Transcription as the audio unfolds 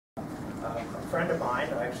friend of mine,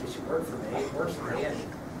 actually she works for me, and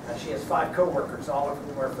she has 5 coworkers, all of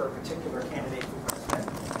whom are for a particular candidate for president.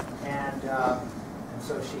 And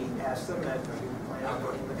so she asked them, "Are you planning on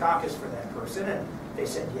voting in the caucus for that person?" And they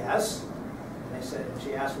said yes. And they said, and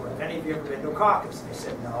she asked, "Well, have any of you ever been to a caucus?" And they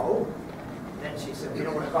said no. Then she said, "You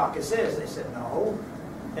know what a caucus is?" They said no.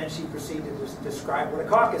 Then she proceeded to describe what a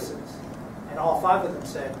caucus is. And all 5 of them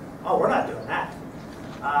said, "Oh, we're not doing that."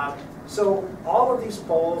 So all of these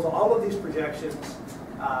polls, all of these projections,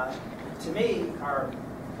 to me, are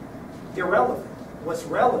irrelevant. What's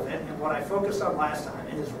relevant, and what I focused on last time,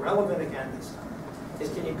 and is relevant again this time, is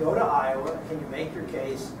can you go to Iowa, can you make your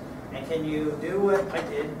case, and can you do what I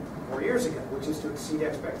did 4 years ago, which is to exceed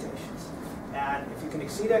expectations. And if you can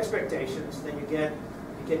exceed expectations, then you get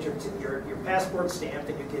your passport stamped,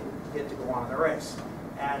 and you get to go on in the race.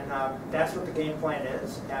 And that's what the game plan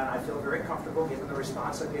is, and I feel very comfortable, given the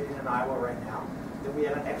response I'm getting in Iowa right now, that we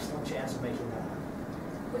have an excellent chance of making that happen.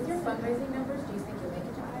 With your fundraising numbers, do you think you'll make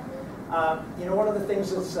it to Iowa? You know, one of the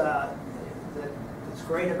things that's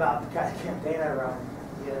great about the kind of campaign I run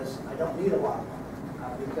is I don't need a lot of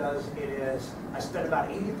money, because I spend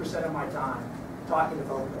about 80% of my time talking to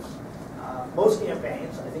voters. Most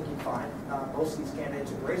campaigns, I think you'd find, most of these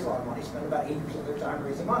candidates who raise a lot of money spend about 80% of their time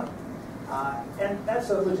raising money. And that's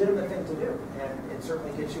a legitimate thing to do, and it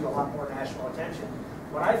certainly gets you a lot more national attention.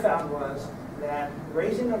 What I found was that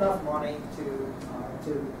raising enough money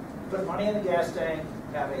to put money in the gas tank,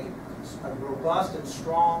 have a robust and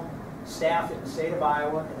strong staff in the state of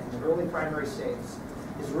Iowa and in the early primary states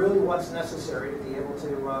is really what's necessary to be able to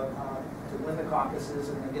win the caucuses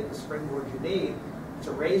and then get the springboard you need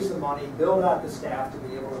to raise the money, build out the staff to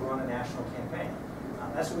be able to run a national campaign.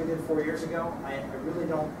 That's what we did 4 years ago. I really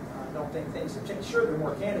don't think things have changed. Sure, there are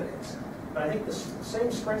more candidates, but I think the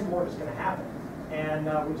same springboard is going to happen, and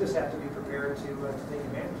we just have to be prepared to take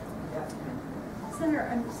advantage of it. Yeah. Senator,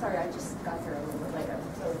 I'm sorry, I just got here a little bit later,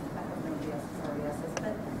 so I hope nobody else has already asked this,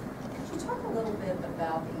 but could you talk a little bit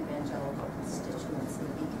about the evangelical constituency?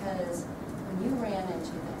 Because when you ran in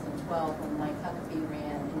 2012, when Mike Huckabee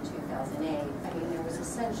ran in 2008, I mean, there was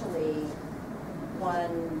essentially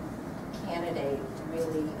one candidate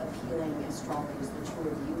really appealing as strongly as the two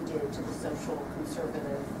of you did to the social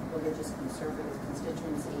conservative, religious conservative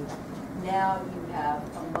constituency. Now you have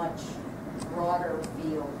a much broader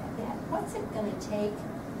field. What's it going to take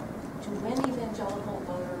to win evangelical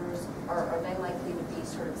voters, or are they likely to be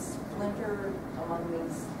sort of splintered among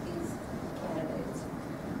these candidates?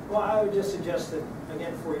 Well, I would just suggest that,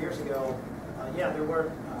 again, 4 years ago, yeah, there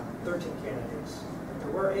were 13 candidates, but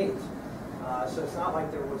there were 8. So it's not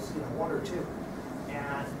like there was 1 or 2.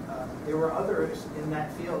 And there were others in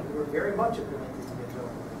that field who were very much appealing to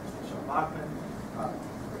evangelical voters. Michelle Bachmann,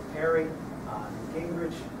 Rick Perry,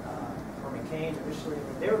 Gingrich, Herman Cain, initially. I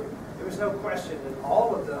mean, there was no question that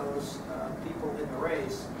all of those people in the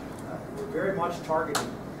race were very much targeted,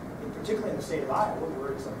 particularly in the state of Iowa,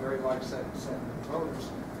 where it's a very large set of voters.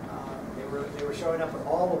 They were showing up at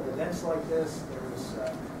all of events like this. There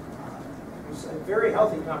was a very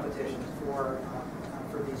healthy competition for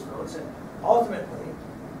these votes, and ultimately,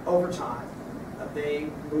 over time, they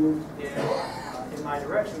moved in my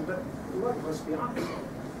direction. But look, let's be honest.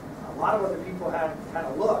 A lot of other people had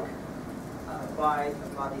a look by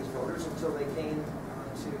these voters until they came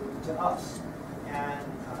to us, and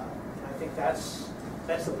I think that's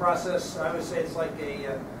the process. I would say it's like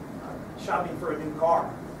shopping for a new car.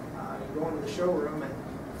 You go into the showroom, and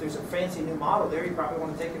if there's a fancy new model there, you probably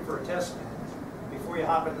want to take it for a test before you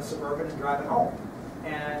hop in the Suburban and drive it home.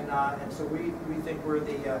 And so we think we're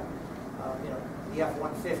the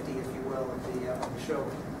F-150, if you will, of the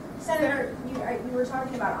showroom. Senator, you were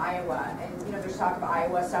talking about Iowa, and there's talk of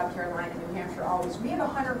Iowa, South Carolina, New Hampshire, always. We have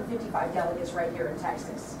 155 delegates right here in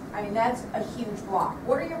Texas. I mean, that's a huge block.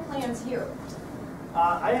 What are your plans here?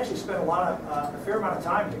 I actually spent a fair amount of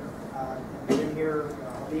time here. I've been here.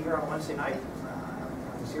 I'll be here on Wednesday night.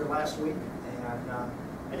 I was here last week, and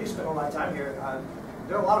I do spend a lot of time here.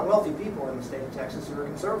 There are a lot of wealthy people in the state of Texas who are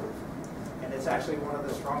conservative, and it's actually one of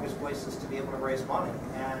the strongest places to be able to raise money.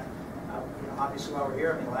 And obviously, while we're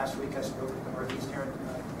here, I mean, last week I spoke with the Northeast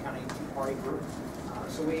County Tea Party group.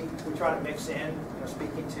 So we try to mix in,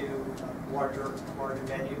 speaking to larger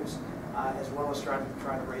venues, as well as trying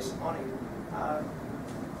to raise some money.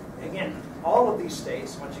 Again, all of these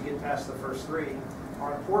states, once you get past the first 3,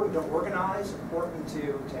 are important to organize, important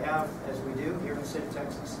to have, as we do here in the state of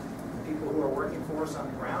Texas, people who are working for us on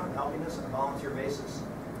the ground and helping us on a volunteer basis.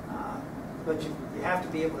 But you have to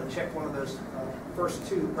be able to check one of those first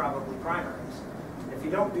 2, probably primaries. And if you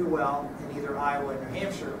don't do well in either Iowa or New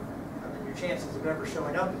Hampshire, then your chances of ever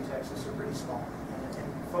showing up in Texas are pretty small.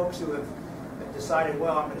 And folks who have decided,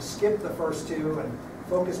 well, I'm going to skip the first two and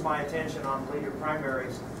focus my attention on later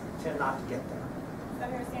primaries, tend not to get there.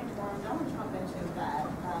 Senator Santorum, Donald Trump mentioned that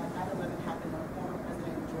 9/11 happened on former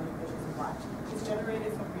President George Bush's watch. It's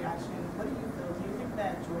generated some reaction. What do you feel? Do you think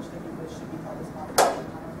that George W. Bush should be held responsible?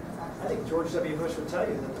 I think George W. Bush would tell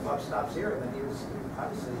you that the buck stops here, and that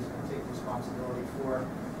obviously he's going to take responsibility for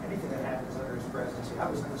anything that happens under his presidency. I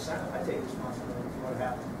was in the Senate. I take responsibility for what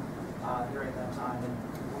happened during that time, and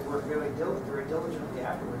we worked very diligently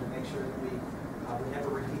afterward to make sure that we never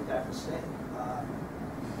repeat that mistake.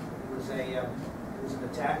 It was an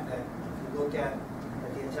attack that, if you look at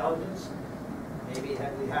the intelligence, maybe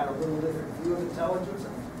had we had a little different view of intelligence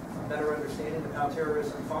and a better understanding of how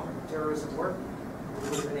terrorism worked, we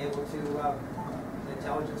would have been able to, the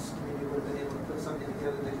intelligence community would have been able to put something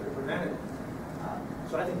together that could have prevented it.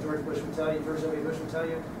 So I think George W. Bush would tell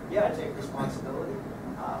you, yeah, I take responsibility.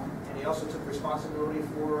 And he also took responsibility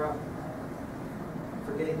for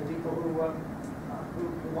getting the people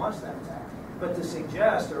who launched that attack. But to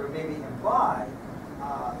suggest or maybe imply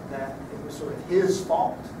that it was sort of his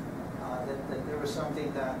fault, that there was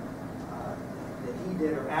something that he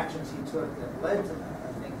did or actions he took that led to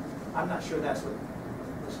that, I'm not sure that's what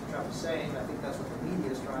Mr. Trump is saying. I think that's what the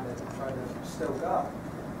media is trying to stoke up.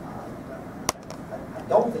 I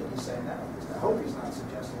don't think he's saying that. At least I hope he's not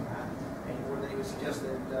suggesting that any more than he would suggest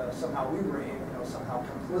that somehow we were, somehow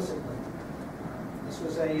complicitly. This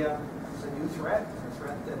was a new threat, a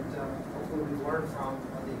threat that hopefully we've learned from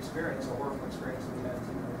the experience, a horrible experience that we had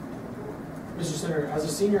to endure. Mr. Senator, as a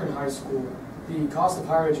senior in high school, the cost of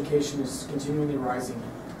higher education is continually rising.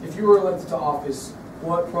 If you were elected to office,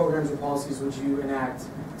 what programs or policies would you enact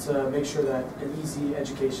to make sure that an easy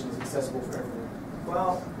education is accessible for everyone?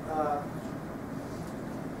 Well,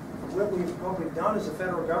 what we've done as a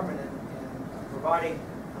federal government in providing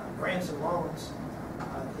grants and loans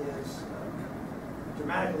is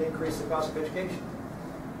dramatically increase the cost of education.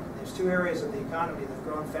 There's two areas of the economy that have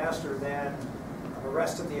grown faster than the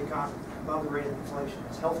rest of the economy, above the rate of inflation.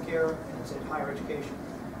 It's healthcare and it's in higher education.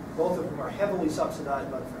 Both of them are heavily subsidized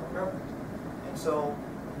by the federal government. And so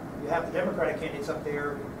you have the Democratic candidates up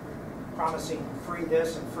there promising free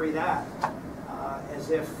this and free that, as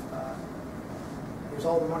if there's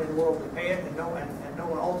all the money in the world to pay it, and no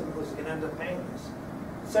one ultimately is going to end up paying this.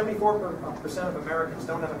 74% of Americans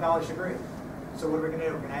don't have a college degree. So what are we going to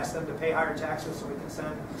do? We're going to ask them to pay higher taxes so we can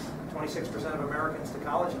send 26% of Americans to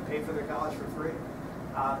college and pay for their college for free?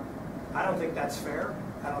 I don't think that's fair.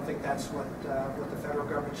 I don't think that's what the federal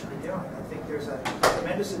government should be doing. I think there's a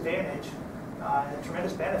tremendous advantage and a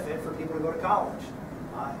tremendous benefit for people to go to college,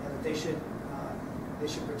 and that they should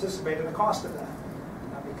participate in the cost of that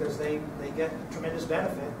because they get tremendous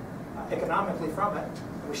benefit economically from it.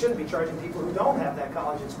 And we shouldn't be charging people who don't have that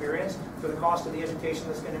college experience for the cost of the education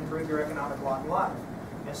that's going to improve your economic lot in life.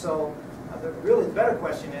 And so, really, the better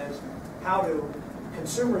question is, how do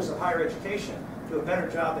consumers of higher education do a better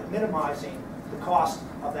job at minimizing the cost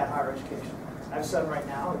of that higher education? I have a son right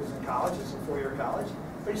now who's in college. It's a four-year college,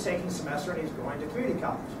 but he's taking a semester and he's going to community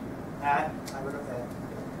college at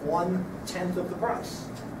 1/10 of the price,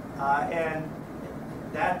 and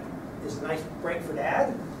that is a nice break for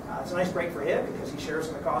dad. It's a nice break for him because he shares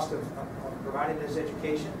in the cost of providing his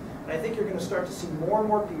education. And I think you're going to start to see more and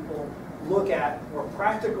more people look at more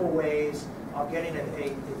practical ways of getting a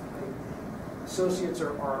associate's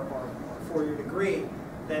or four-year degree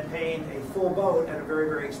than paying a full boat at a very,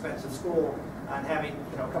 very expensive school and having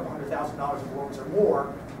a couple $100,000 in loans or more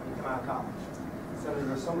when you come out of college.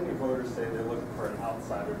 Senator, so many voters say they're looking for an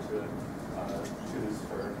outsider to choose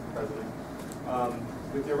for president.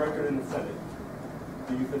 With your record in the Senate,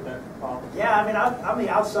 do you fit that problem? Yeah, I mean, I'm the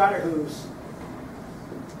outsider who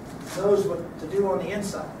knows what to do on the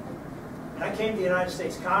inside. And I came to the United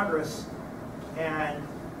States Congress, and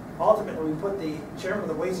ultimately we put the chairman of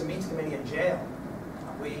the Ways and Means Committee in jail.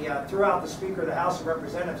 We threw out the Speaker of the House of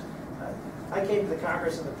Representatives. I came to the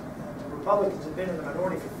Congress, and the Republicans had been in the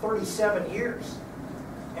minority for 37 years.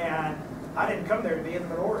 And I didn't come there to be in the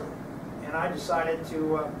minority. And I decided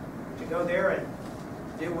to go there and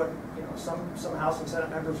do what some House and Senate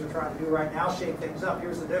members are trying to do right now, shake things up.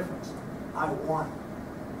 Here's the difference. I won.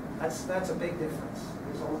 That's a big difference.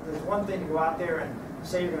 There's one thing to go out there and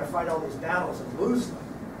say you're going to fight all these battles and lose them.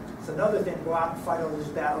 It's another thing to go out and fight all these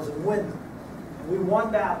battles and win them. And we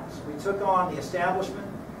won battles. We took on the establishment.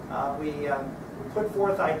 We put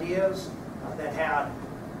forth ideas that had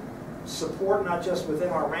support not just within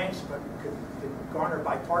our ranks, but could garner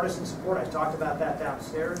bipartisan support. I talked about that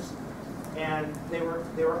downstairs. And they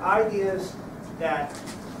were ideas that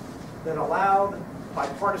allowed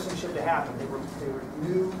bipartisanship to happen. They were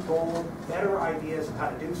new, bold, better ideas of how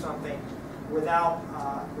to do something without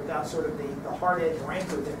sort of the hard-edged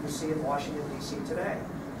rancor that you see in Washington, D.C. today.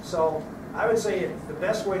 So I would say the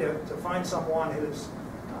best way to find someone who's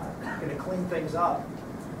going to clean things up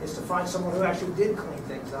is to find someone who actually did clean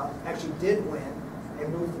things up, actually did win,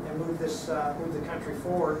 and move the country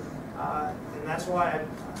forward. And that's why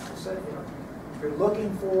I said, if you're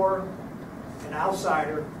looking for an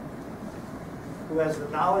outsider who has the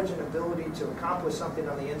knowledge and ability to accomplish something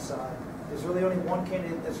on the inside, there's really only one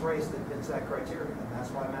candidate that's raised that fits that criteria, and that's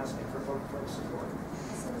why I'm asking for folks' support.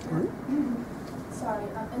 Sorry,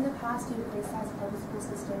 in the past you've criticized the public school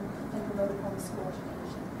system and promoted public school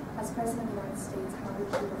education. As President of the United States, how would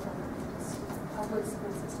you reform the public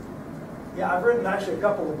school system? Yeah, I've written actually a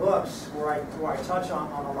couple of books where I touch on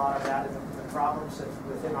a lot of that and the problems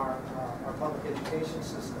within our public education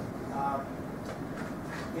system.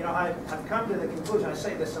 I've come to the conclusion, I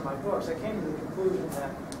say this in my books, I came to the conclusion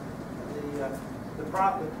that the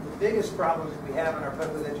biggest problem that we have in our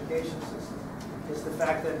public education system is the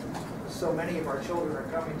fact that so many of our children are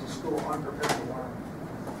coming to school unprepared to learn.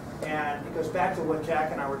 And it goes back to what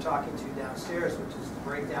Jack and I were talking to downstairs, which is the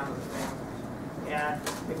breakdown of the family. And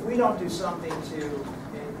if we don't do something to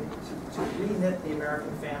reknit the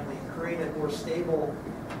American family and create a more stable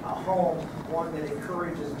home, one that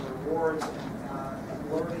encourages and rewards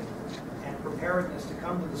and learning and preparedness to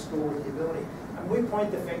come to the school with the ability. And we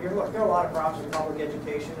point the finger, look, there are a lot of problems with public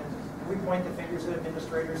education, and we point the fingers at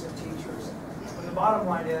administrators and teachers. But the bottom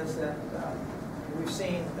line is that we've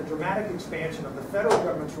seen a dramatic expansion of the federal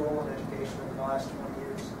government's role in education over the last 20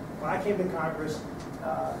 years. When I came to Congress,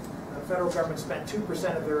 the federal government spent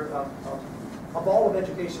 2% of all of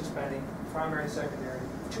education spending, primary and secondary,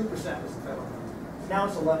 2% was the federal government. Now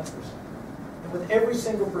it's 11%. And with every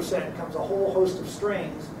single percent comes a whole host of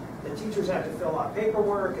strings that teachers have to fill out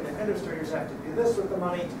paperwork and administrators have to do this with the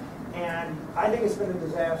money. And I think it's been a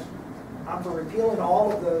disaster. I'm for repealing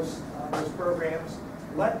all of those programs.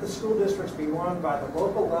 Let the school districts be run by the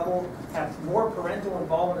local level, have more parental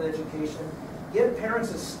involvement in education, give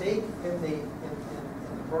parents a stake in the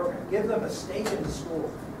program, give them a stake in the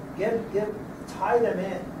school, tie them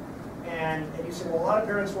in. And you say, well, a lot of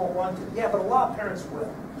parents won't want to. Yeah, but a lot of parents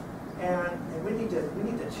will. And we need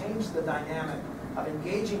to change the dynamic of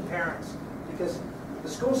engaging parents, because the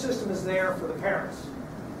school system is there for the parents.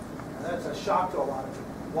 And that's a shock to a lot of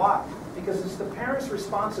people. Why? Because it's the parents'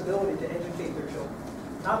 responsibility to educate their children,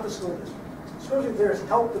 not the school district. The school district there is to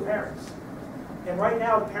help the parents. And right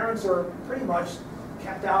now, parents are pretty much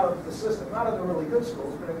kept out of the system, not in the really good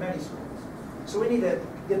schools, but in many schools. So we need to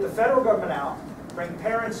get the federal government out, bring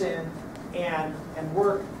parents in, and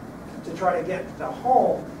work to try to get the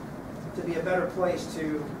home to be a better place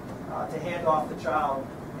to hand off the child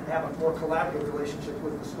and have a more collaborative relationship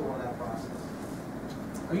with the school in that process.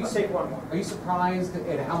 Let's take one more. Are you surprised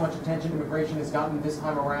at how much attention immigration has gotten this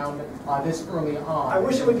time around, this early on? I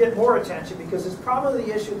wish it would get more attention, because it's probably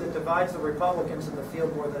the issue that divides the Republicans in the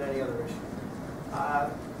field more than any other issue. I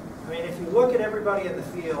mean, if you look at everybody in the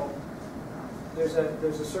field, there's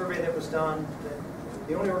a survey that was done,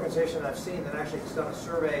 the only organization that I've seen that actually has done a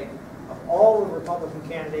survey of all the Republican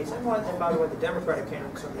candidates, and by the way, the Democratic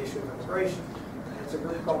candidates on the issue of immigration. It's a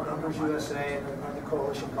group called Numbers USA and a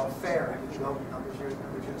coalition called FAIR. You can go to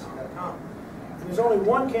numbersusa.com. And there's only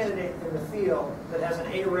one candidate in the field that has an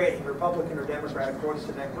A rating, Republican or Democrat, according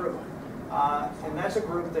to that group. And that's a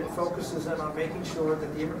group that focuses in on making sure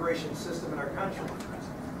that the immigration system in our country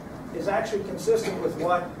is actually consistent with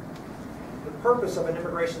what the purpose of an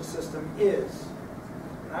immigration system is.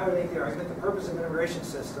 And I would make the argument the purpose of an immigration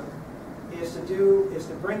system is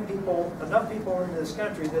to bring enough people into this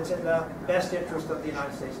country that's in the best interest of the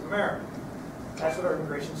United States of America. That's what our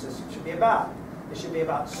immigration system should be about. It should be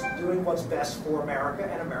about doing what's best for America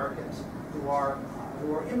and Americans who are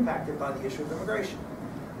impacted by the issue of immigration.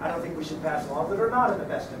 I don't think we should pass laws that are not in the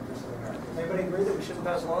best interest of America. Does anybody agree that we shouldn't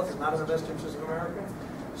pass laws that are not in the best interest of America?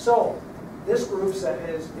 So this group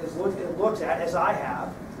looked at, as I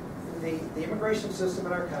have, the immigration system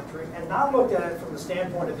in our country, and not looked at it from the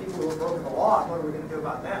standpoint of people who have broken the law, what are we going to do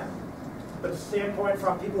about them? But the standpoint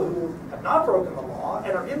from people who have not broken the law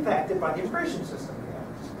and are impacted by the immigration system we have.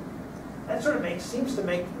 That sort of seems to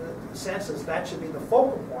make sense, as that should be the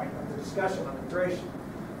focal point of the discussion on immigration.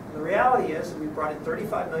 And the reality is that we've brought in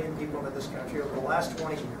 35 million people into this country over the last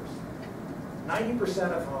 20 years,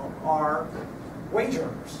 90% of whom are wage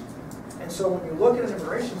earners. And so when you look at an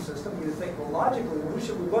immigration system, you think, well, logically, who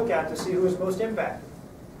should we look at to see who is most impacted?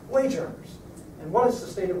 Wage earners. And what is the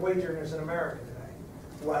state of wage earners in America today?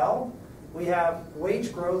 Well, we have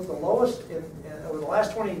wage growth, the lowest over the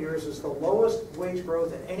last 20 years is the lowest wage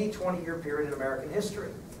growth in any 20-year period in American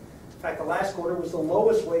history. In fact, the last quarter was the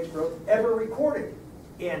lowest wage growth ever recorded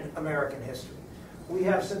in American history. We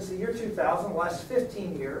have, since the year 2000, the last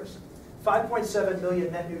 15 years, 5.7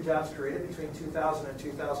 million net new jobs created between 2000 and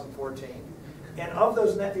 2014. And of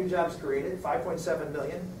those net new jobs created, 5.7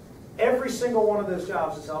 million, every single one of those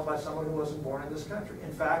jobs is held by someone who wasn't born in this country.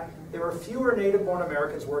 In fact, there are fewer native-born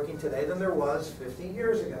Americans working today than there was 15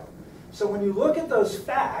 years ago. So when you look at those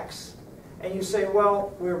facts, and you say,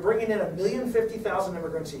 well, we're bringing in 1,050,000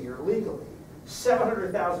 immigrants a year legally,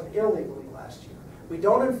 700,000 illegally last year. We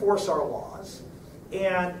don't enforce our laws,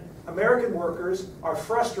 and American workers are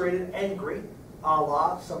frustrated, angry, a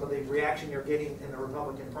la some of the reaction you're getting in the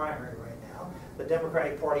Republican primary right now. The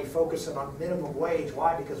Democratic Party focusing on minimum wage.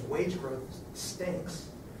 Why? Because wage growth stinks.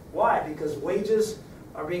 Why? Because wages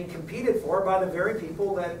are being competed for by the very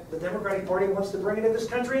people that the Democratic Party wants to bring into this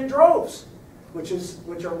country in droves,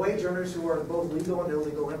 which are wage earners who are both legal and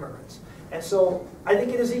illegal immigrants. And so I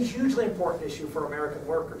think it is a hugely important issue for American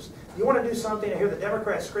workers. You want to do something, I hear the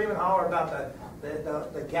Democrats scream and holler about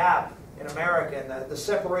the gap in America and the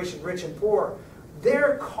separation rich and poor.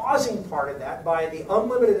 They're causing part of that by the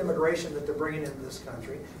unlimited immigration that they're bringing into this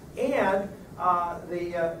country and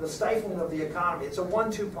the stifling of the economy. It's a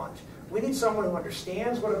 1-2 punch. We need someone who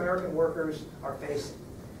understands what American workers are facing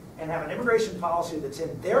and have an immigration policy that's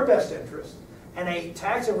in their best interest and a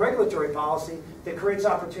tax and regulatory policy that creates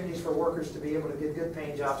opportunities for workers to be able to get good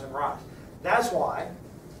paying jobs and rise. That's why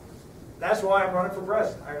I'm running for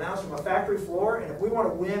president. I announced from a factory floor, and if we want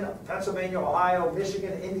to win Pennsylvania, Ohio,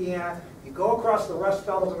 Michigan, Indiana, you go across the Rust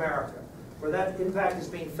Belt of America, where that impact is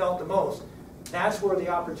being felt the most. That's where the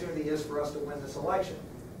opportunity is for us to win this election.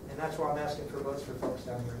 And that's why I'm asking for votes for folks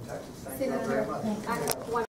down here in Texas. Thank you very much.